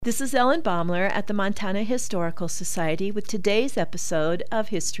This is Ellen Baumler at the Montana Historical Society with today's episode of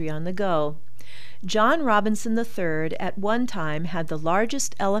History on the Go. John Robinson III at one time had the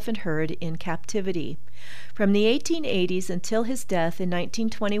largest elephant herd in captivity. From the 1880s until his death in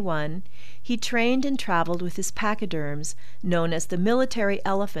 1921, he trained and traveled with his pachyderms, known as the military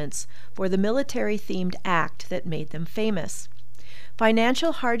elephants, for the military-themed act that made them famous.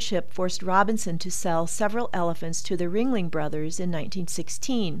 Financial hardship forced Robinson to sell several elephants to the Ringling Brothers in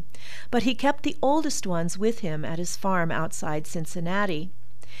 1916, but he kept the oldest ones with him at his farm outside Cincinnati.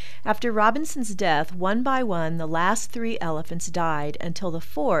 After Robinson's death, one by one, the last 3 elephants died until the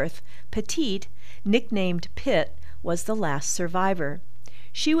 4th, Petite, nicknamed Pit, was the last survivor.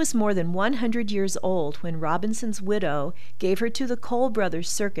 She was more than 100 years old when Robinson's widow gave her to the Cole Brothers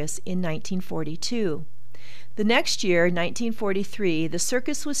Circus in 1942. The next year, 1943, the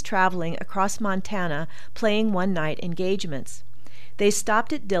circus was traveling across Montana playing one-night engagements. They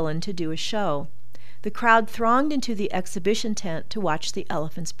stopped at Dillon to do a show. The crowd thronged into the exhibition tent to watch the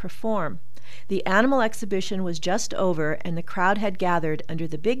elephants perform. The animal exhibition was just over, and the crowd had gathered under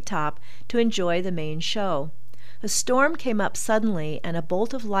the big top to enjoy the main show. A storm came up suddenly, and a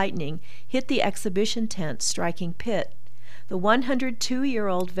bolt of lightning hit the exhibition tent, striking Pitt. The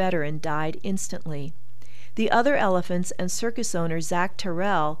 102-year-old veteran died instantly. The other elephants and circus owner Zach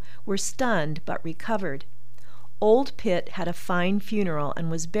Terrell were stunned but recovered. Old Pitt had a fine funeral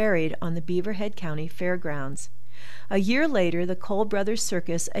and was buried on the Beaverhead County Fairgrounds. A year later, the Cole Brothers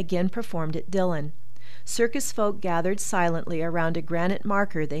Circus again performed at Dillon. Circus folk gathered silently around a granite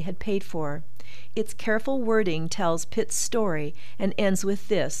marker they had paid for. Its careful wording tells Pitt's story and ends with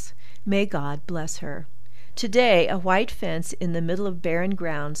this: "May God bless her." Today, a white fence in the middle of barren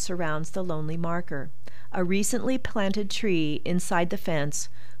ground surrounds the lonely marker. A recently planted tree inside the fence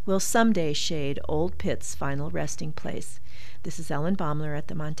will someday shade old Pitt's final resting place. This is Ellen Baumler at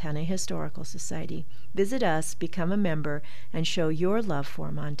the Montana Historical Society. Visit us, become a member, and show your love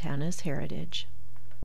for Montana's heritage.